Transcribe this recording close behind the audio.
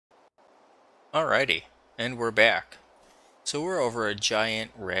Alrighty, and we're back. So we're over a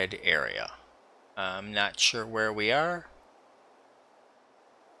giant red area. I'm not sure where we are.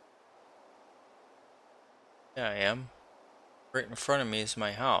 Yeah, I am. Right in front of me is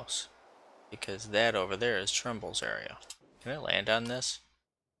my house, because that over there is Trimble's area. Can I land on this?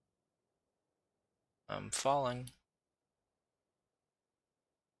 I'm falling.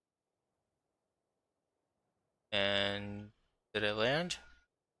 And did I land?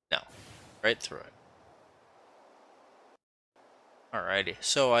 No, right through it. Alrighty,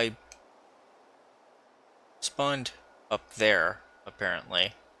 so I spawned up there,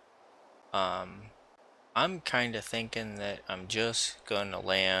 apparently. I'm kind of thinking that I'm just gonna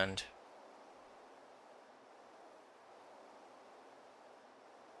land.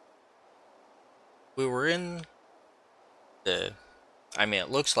 We were in I mean,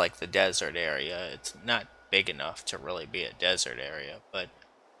 it looks like the desert area. It's not big enough to really be a desert area, but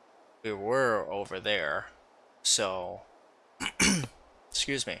we were over there. So,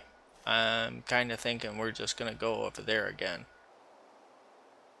 excuse me. I'm kind of thinking we're just going to go over there again.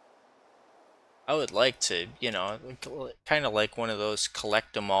 I would like to, kind of like one of those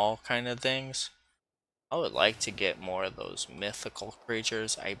collect 'em all kind of things. I would like to get more of those mythical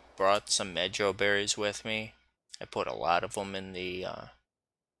creatures. I brought some medjo berries with me. I put a lot of them in the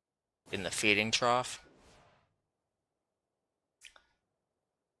feeding trough.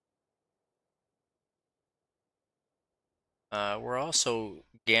 We're also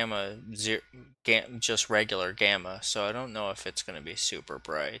just regular gamma, so I don't know if it's going to be super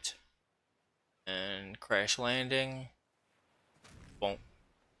bright. And crash landing. Won't.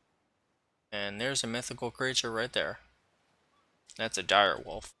 And there's a mythical creature right there. That's a dire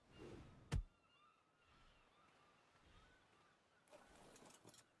wolf.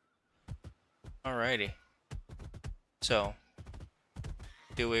 Alrighty. So,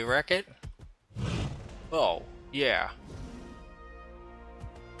 do we wreck it? Oh, yeah.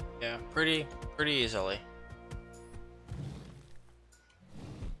 Yeah, pretty easily.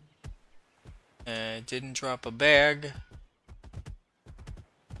 Didn't drop a bag.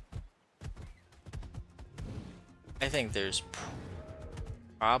 I think there's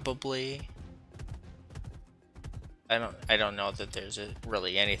probably... I don't know that there's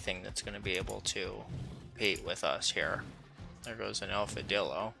really anything that's going to be able to compete with us here. There goes an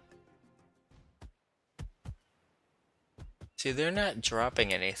Alphadillo. See, they're not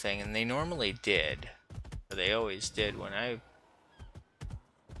dropping anything, and they normally did. Or they always did when every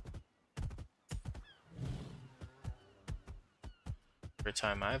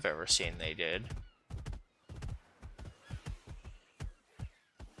time I've ever seen they did.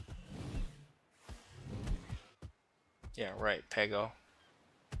 Yeah, right, Pego.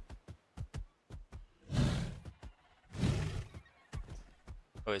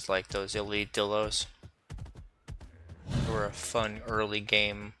 Always like those elite Dillos. They were a fun early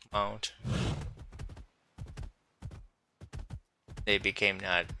game mount. They became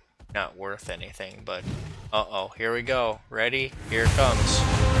not worth anything, but uh-oh, here we go. Ready? Here it comes.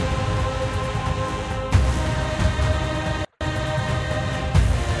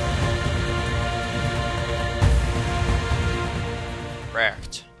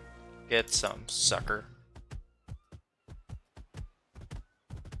 Wrecked. Get some, sucker.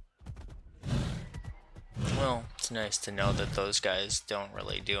 Well, it's nice to know that those guys don't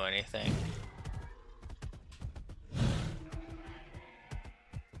really do anything.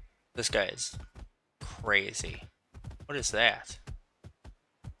 This guy is crazy. What is that?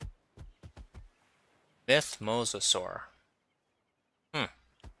 Myth Mosasaur. Hmm.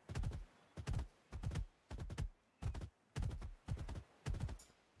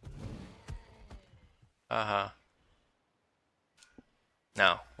 Uh-huh.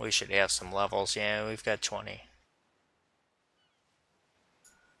 No, we should have some levels. Yeah, we've got 20.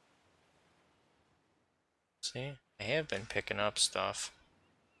 See? I have been picking up stuff.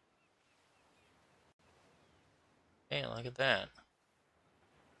 Hey, look at that.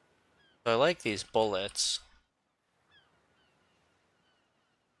 So I like these bullets.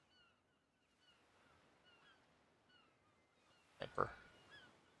 Sniper.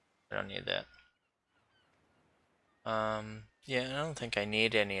 I don't need that. Yeah, I don't think I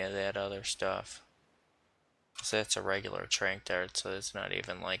need any of that other stuff. So that's a regular trank dart, so it's not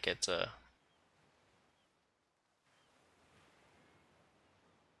even like it's a...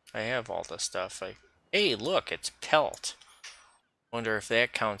 I have all the stuff. Hey, look, it's pelt. Wonder if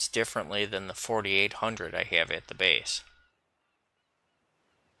that counts differently than the 4800 I have at the base.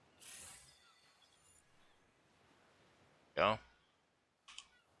 Go.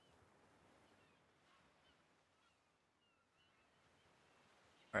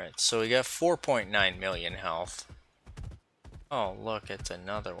 Alright, so we got 4.9 million health. Oh, look, it's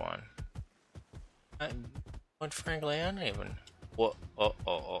another one. But frankly, I don't even... Whoa,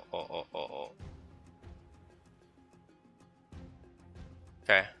 oh.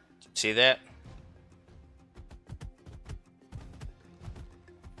 Okay, see that?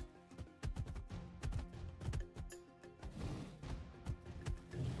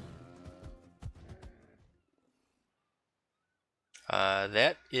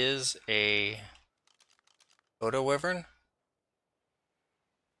 That is a photo wyvern.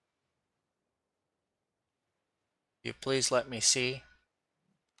 You please let me see.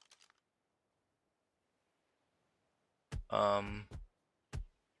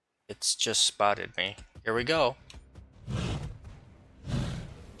 It's just spotted me. Here we go.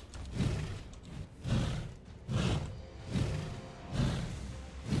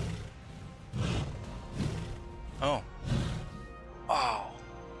 Oh. Oh.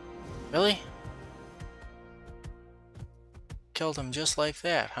 Really? Killed him just like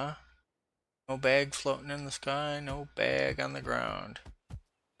that, huh? No bag floating in the sky, no bag on the ground.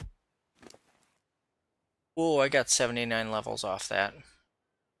 Whoa, I got 79 levels off that.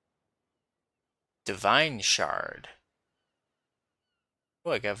 Divine Shard.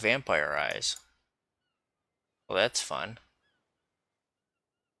 Oh, I got vampire eyes. Well, that's fun.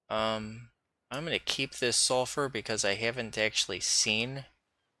 I'm gonna keep this sulfur because I haven't seen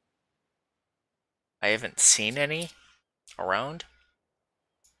any around.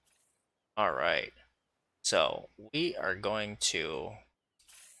 Alright. So, we are going to...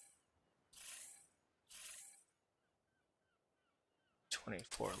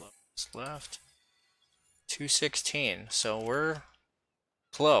 24 levels left. 216. So we're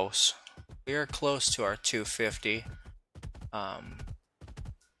close. We are close to our 250. I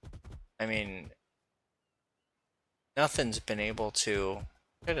mean, nothing's been able to...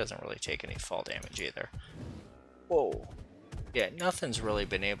 It doesn't really take any fall damage either. Whoa. Yeah, nothing's really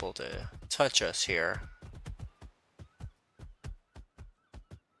been able to touch us here.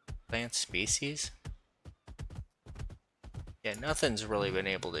 Plant species? Yeah, nothing's really been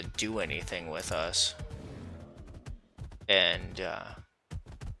able to do anything with us. And,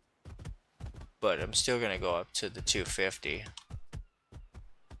 but I'm still gonna go up to the 250.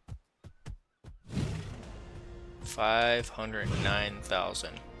 509,000.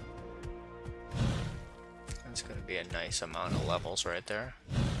 That's gonna be a nice amount of levels right there.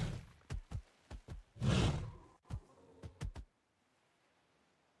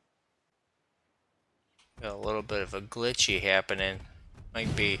 Got a little bit of a glitchy happening.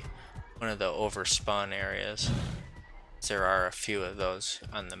 Might be one of the overspawn areas. There are a few of those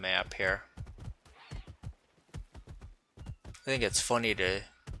on the map here. I think it's funny to,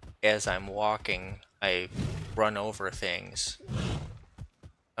 as I'm walking, I run over things.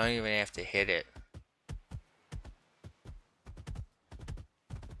 I don't even have to hit it.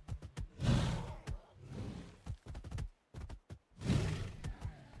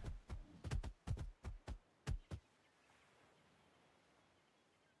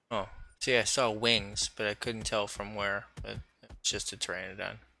 Oh, see, I saw wings, but I couldn't tell from where. But it's just a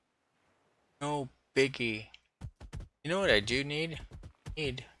pteranodon. No biggie. You know what I do need?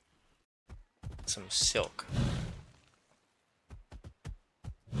 Need some silk.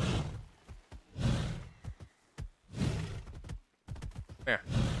 Here.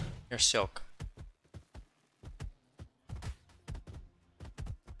 Here's silk.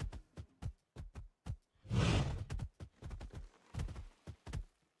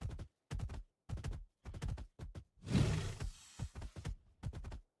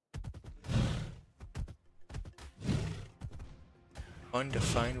 Fun to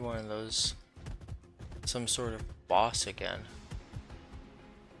find one of those, some sort of boss again.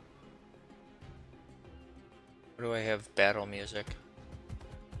 Where do I have battle music?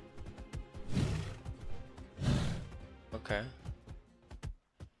 Okay.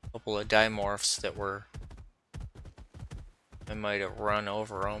 Couple of dimorphs that were... I might have run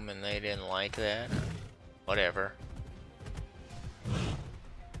over them and they didn't like that. Whatever.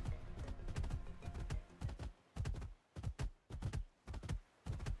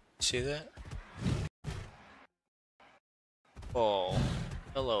 See that? Oh,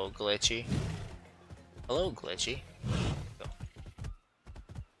 hello, Glitchy. Hello, Glitchy. Go.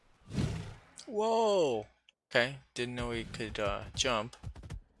 Whoa! Okay, didn't know he could jump.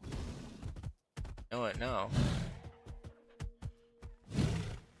 Know it now.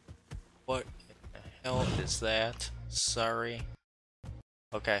 What in the hell is that? Sorry.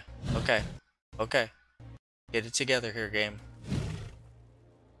 Okay, okay, okay. Get it together here, game.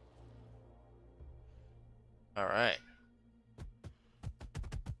 Alright.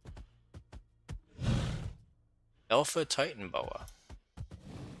 Alpha Titan Boa.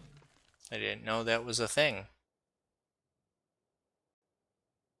 I didn't know that was a thing.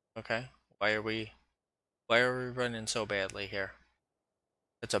 Okay. Why are we running so badly here?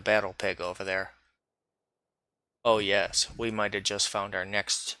 It's a battle pig over there. Oh yes, we might have just found our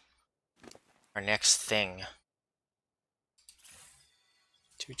next thing.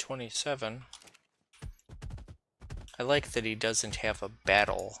 227. I like that he doesn't have a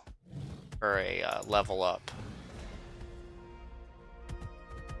battle or a level up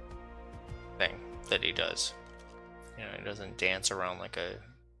thing that he does. You know, he doesn't dance around like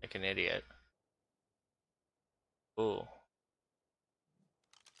an idiot. Ooh.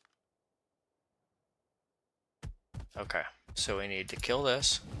 Okay, so we need to kill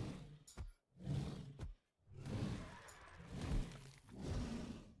this.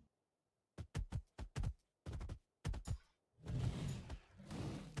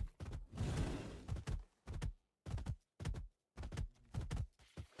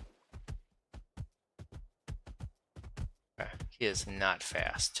 Okay, he is not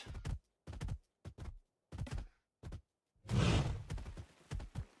fast.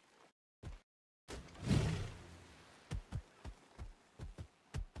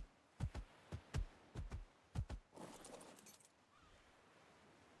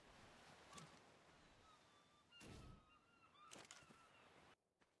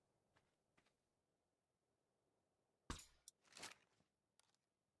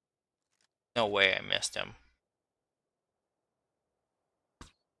 No way I missed him.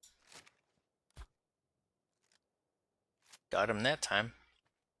 Got him that time.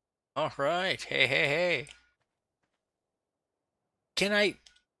 Alright, hey.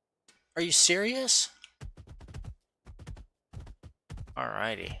 Are you serious?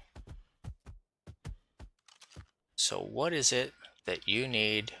 Alrighty. So what is it that you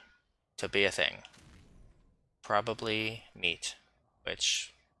need to be a thing? Probably meat,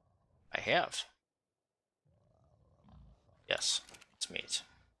 which I have. Yes, it's meat.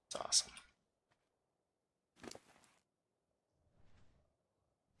 It's awesome.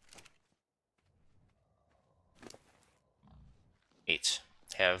 Meat.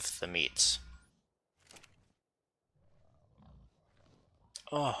 Have the meats.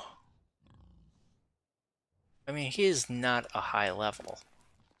 Oh. I mean, he is not a high level.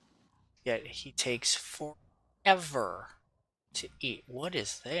 Yet he takes forever to eat. What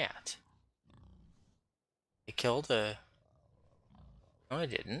is that? They killed a... No, I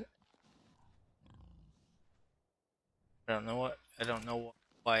didn't. I don't know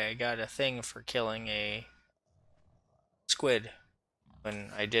why I got a thing for killing a squid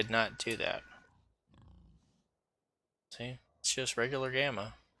when I did not do that. See? It's just regular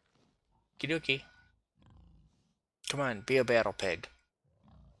gamma. Kidoki. Come on, be a battle pig.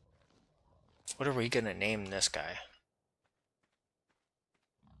 What are we gonna name this guy?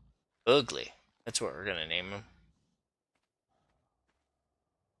 Ugly. That's what we're gonna name him.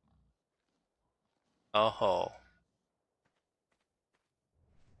 Oh ho.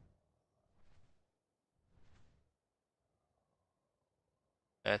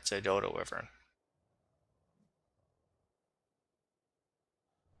 That's a dodo wyvern.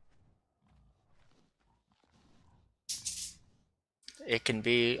 It can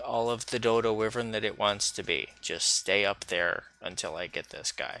be all of the dodo wyvern that it wants to be. Just stay up there until I get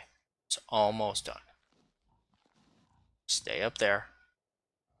this guy. It's almost done. Stay up there.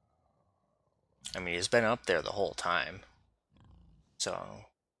 I mean, he's been up there the whole time. So,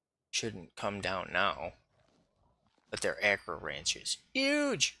 shouldn't come down now. But their aggro range is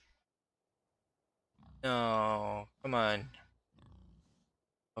huge! No, come on.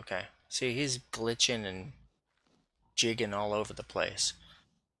 Okay, see, he's glitching and jigging all over the place.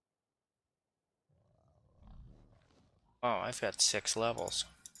 Oh, I've got 6 levels.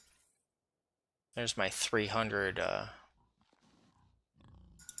 There's my 300, I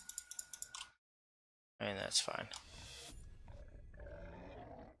mean, that's fine.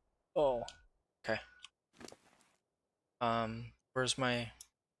 Oh, okay. Where's my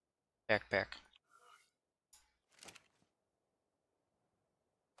backpack?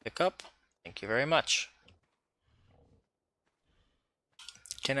 Pick up. Thank you very much.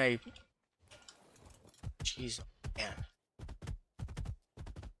 Can I... Jeez, man.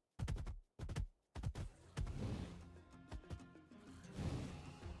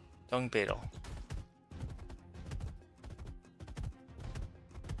 Dung beetle.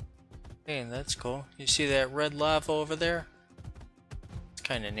 Hey, that's cool. You see that red lava over there? It's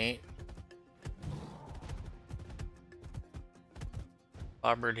kind of neat.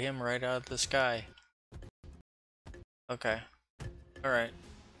 Clobbered him right out of the sky. Okay. Alright.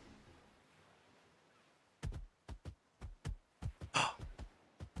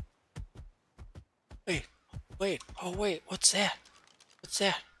 wait. Oh, wait. What's that? What's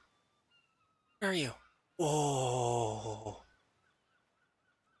that? Where are you? Whoa.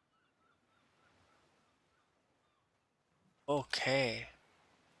 Okay.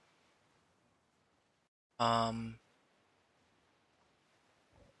 Um,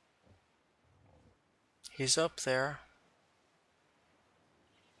 he's up there.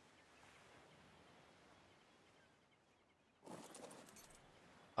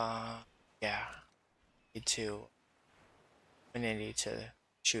 Uh, yeah. Need to. We need to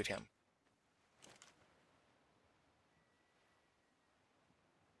shoot him.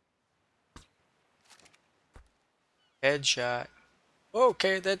 Headshot.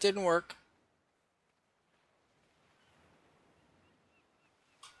 Okay, that didn't work.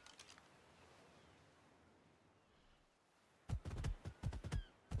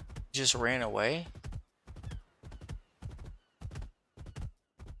 He just ran away.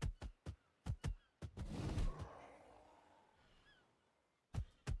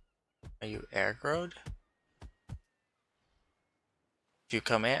 Are you aggroed? If you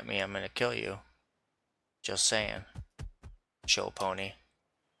come at me, I'm gonna kill you. Just saying. Show pony.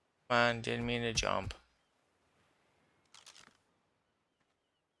 Come on, didn't mean to jump.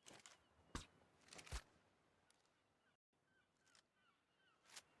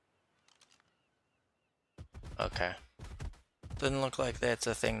 Okay. Doesn't look like that's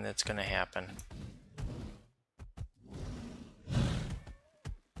a thing that's gonna happen.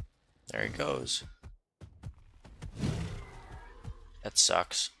 There he goes. That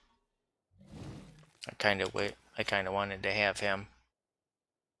sucks. I kind of wanted to have him.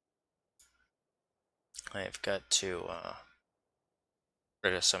 I've got to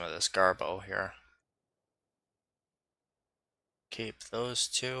rid of some of this garbo here. Keep those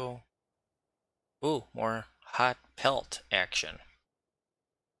two. Ooh, more hot pelt action.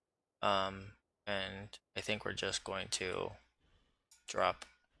 And I think we're just going to drop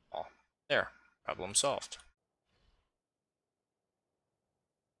all. There, problem solved.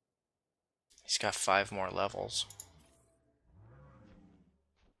 He's got 5 more levels.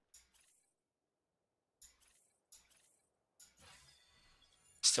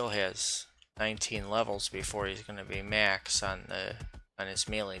 Still has 19 levels before he's going to be max on his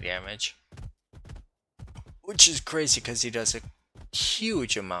melee damage, which is crazy because he does a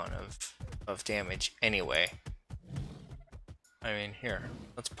huge amount of damage anyway. I mean, here,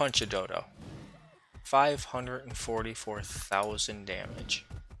 let's punch a dodo. 544,000 damage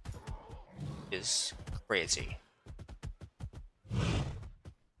is crazy. And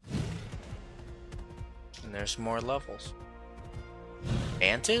there's more levels.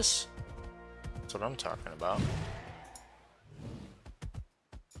 Mantis? That's what I'm talking about.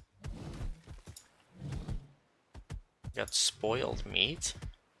 Got spoiled meat?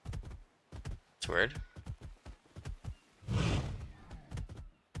 It's weird.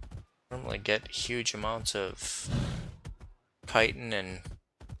 Normally get huge amounts of chitin and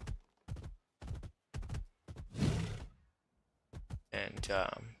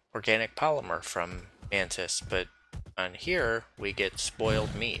organic polymer from Mantis, but on here we get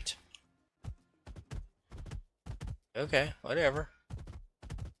spoiled meat. Okay, whatever.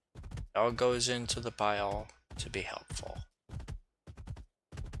 All goes into the pile to be helpful.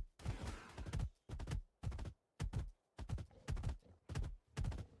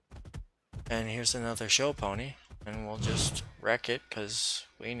 And here's another show pony, and we'll just wreck it because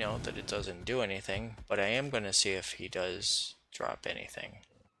we know that it doesn't do anything, but I am going to see if he does drop anything.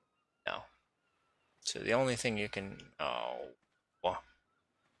 No. So the only thing you can... Oh. Well.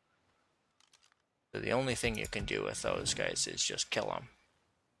 So the only thing you can do with those guys is just kill them.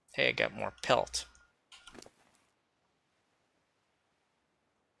 Hey, I got more pelt.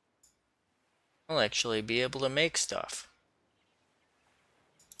 I'll actually be able to make stuff.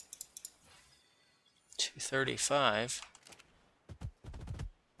 235.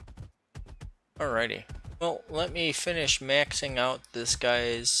 Alrighty. Well, let me finish maxing out this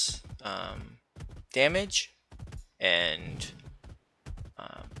guy's damage, and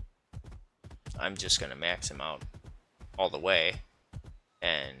I'm just gonna max him out all the way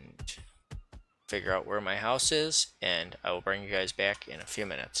and figure out where my house is, and I will bring you guys back in a few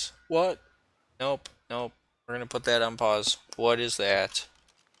minutes. What? Nope, nope. We're gonna put that on pause. What is that?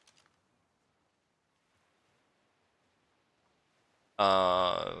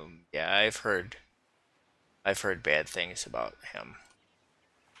 Yeah, I've heard bad things about him.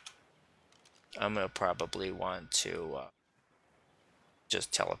 I'm gonna probably want to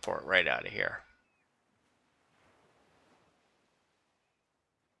just teleport right out of here.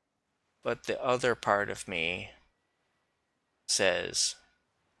 But the other part of me says,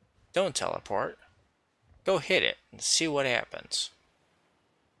 don't teleport. Go hit it and see what happens.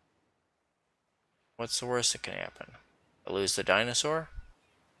 What's the worst that can happen? I lose the dinosaur?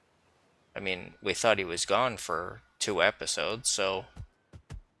 I mean, we thought he was gone for 2 episodes, so...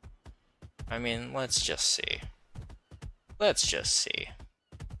 I mean, let's just see. Let's just see.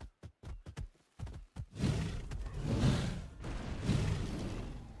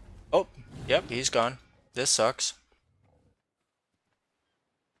 Oh, yep, he's gone. This sucks.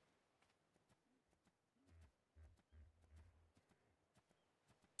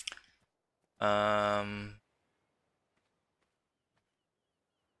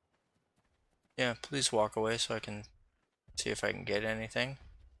 Yeah, please walk away so I can see if I can get anything.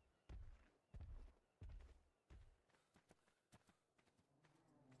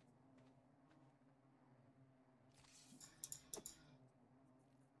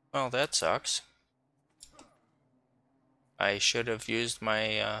 Well, that sucks. I should have used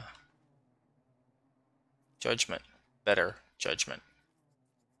my judgment. Better judgment.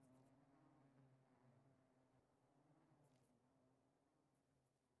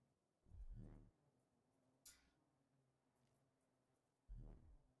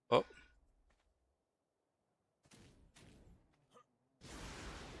 Oh.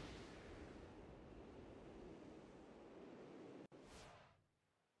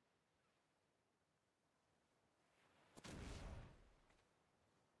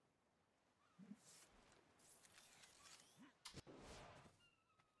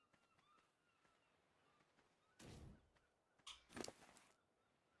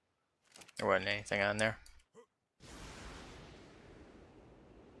 There wasn't anything on there.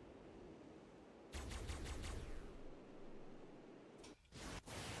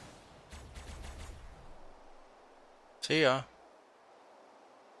 See ya.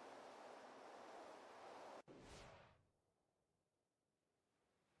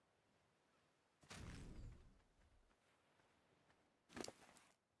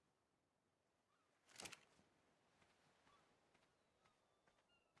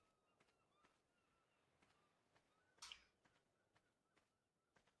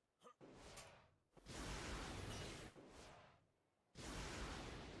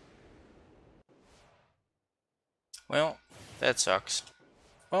 Well, that sucks.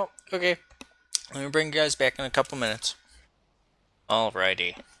 Well, okay. Let me bring you guys back in a couple minutes.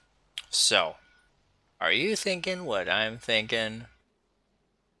 Alrighty. So, are you thinking what I'm thinking?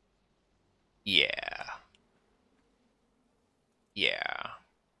 Yeah. Yeah.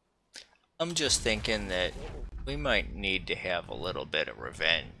 I'm just thinking that we might need to have a little bit of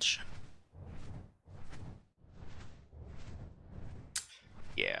revenge.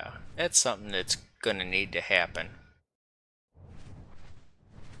 Yeah, that's something that's gonna need to happen.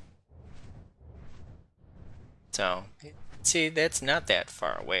 So, see, that's not that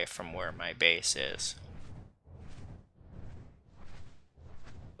far away from where my base is.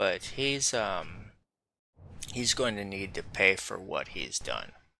 But he's going to need to pay for what he's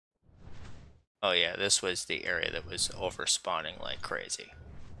done. Oh yeah, this was the area that was overspawning like crazy.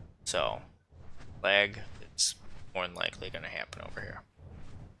 So, lag is more than likely gonna happen over here.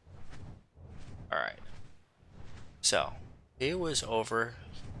 Alright. So, he was over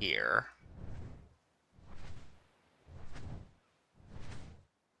here.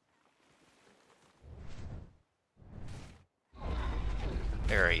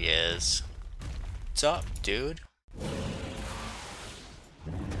 There he is. What's up, dude?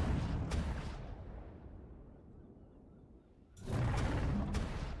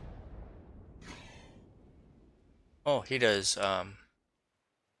 Oh, he does,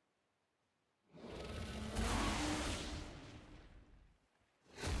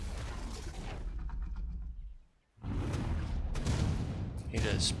 he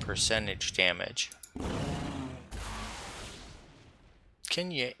does percentage damage. Can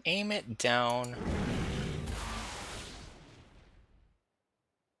you aim it down?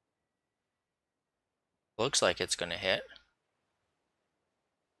 Looks like it's gonna hit.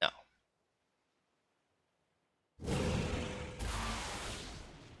 No.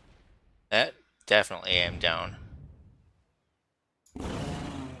 That definitely aimed down.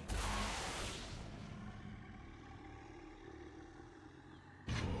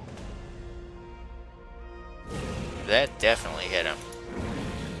 That definitely hit him.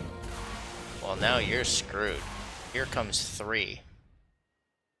 Well, now you're screwed. Here comes 3.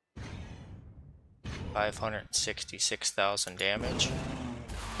 566,000 damage.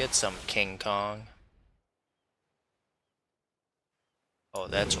 Get some, King Kong. Oh,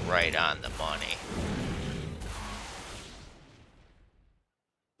 that's right on the money.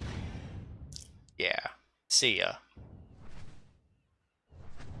 Yeah. See ya.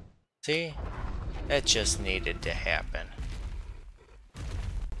 See? That just needed to happen.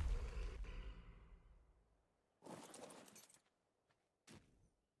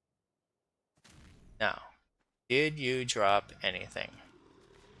 Now, did you drop anything?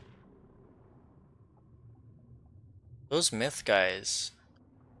 Those myth guys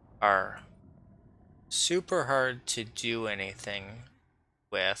are super hard to do anything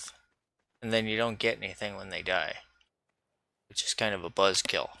with, and then you don't get anything when they die, which is kind of a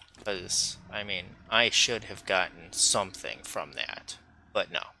buzzkill. Because, I mean, I should have gotten something from that,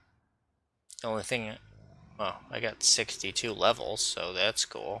 but no. The only thing, well, I got 62 levels, so that's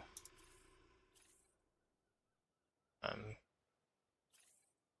cool.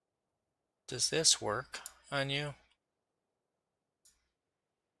 Does this work on you?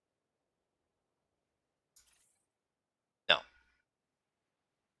 No.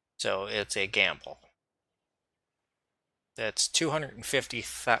 So it's a gamble. That's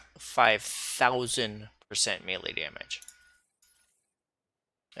 255,000% melee damage.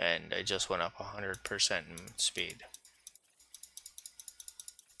 And I just went up 100% in speed.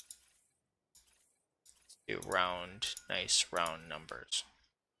 Do round, nice round numbers.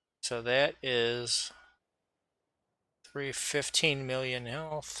 So that is 315 million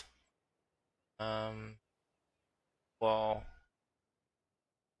health. Well,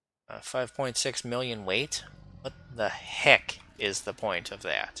 5.6 million weight. What the heck is the point of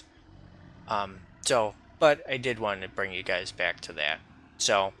that? But I did want to bring you guys back to that.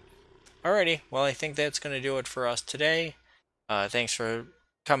 So, alrighty. Well, I think that's going to do it for us today. Thanks for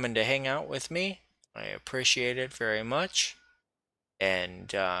coming to hang out with me. I appreciate it very much. And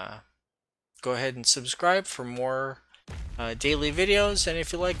go ahead and subscribe for more daily videos. And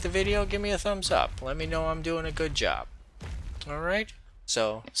if you like the video, give me a thumbs up. Let me know I'm doing a good job. Alright.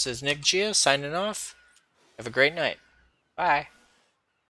 So, this is NickGia signing off. Have a great night. Bye.